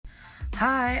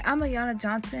Hi, I'm Ayana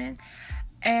Johnson,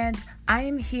 and I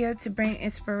am here to bring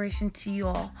inspiration to you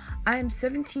all. I am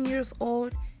 17 years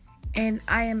old, and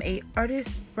I am an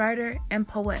artist, writer, and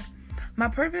poet. My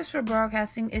purpose for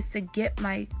broadcasting is to get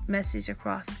my message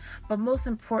across, but most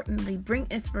importantly, bring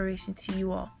inspiration to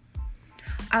you all.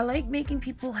 I like making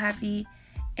people happy,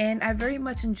 and I very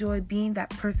much enjoy being that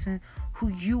person who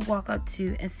you walk up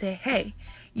to and say, hey,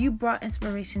 you brought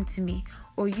inspiration to me,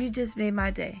 or you just made my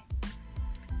day.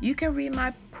 You can read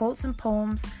my quotes and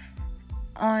poems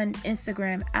on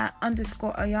Instagram at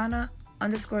 _Ayana_Johnson.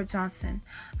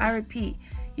 I repeat,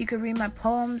 you can read my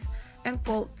poems and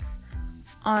quotes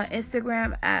on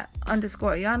Instagram at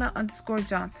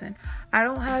 _Ayana_Johnson. I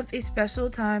don't have a special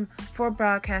time for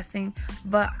broadcasting,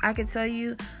 but I can tell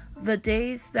you the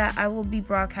days that I will be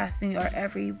broadcasting are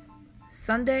every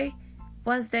Sunday,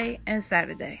 Wednesday, and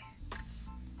Saturday.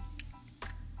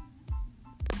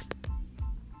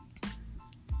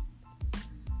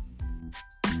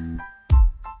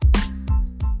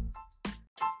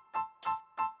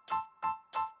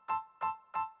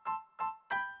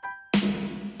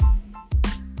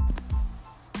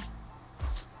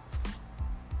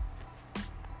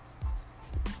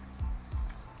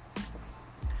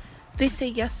 They say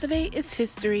yesterday is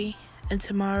history and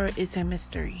tomorrow is a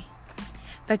mystery.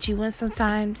 That you win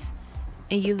sometimes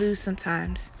and you lose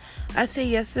sometimes. I say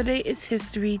yesterday is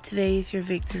history, today is your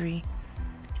victory.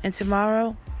 And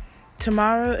tomorrow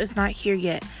is not here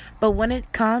yet. But when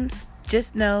it comes,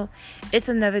 just know it's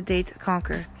another day to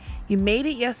conquer. You made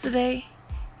it yesterday,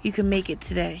 you can make it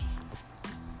today.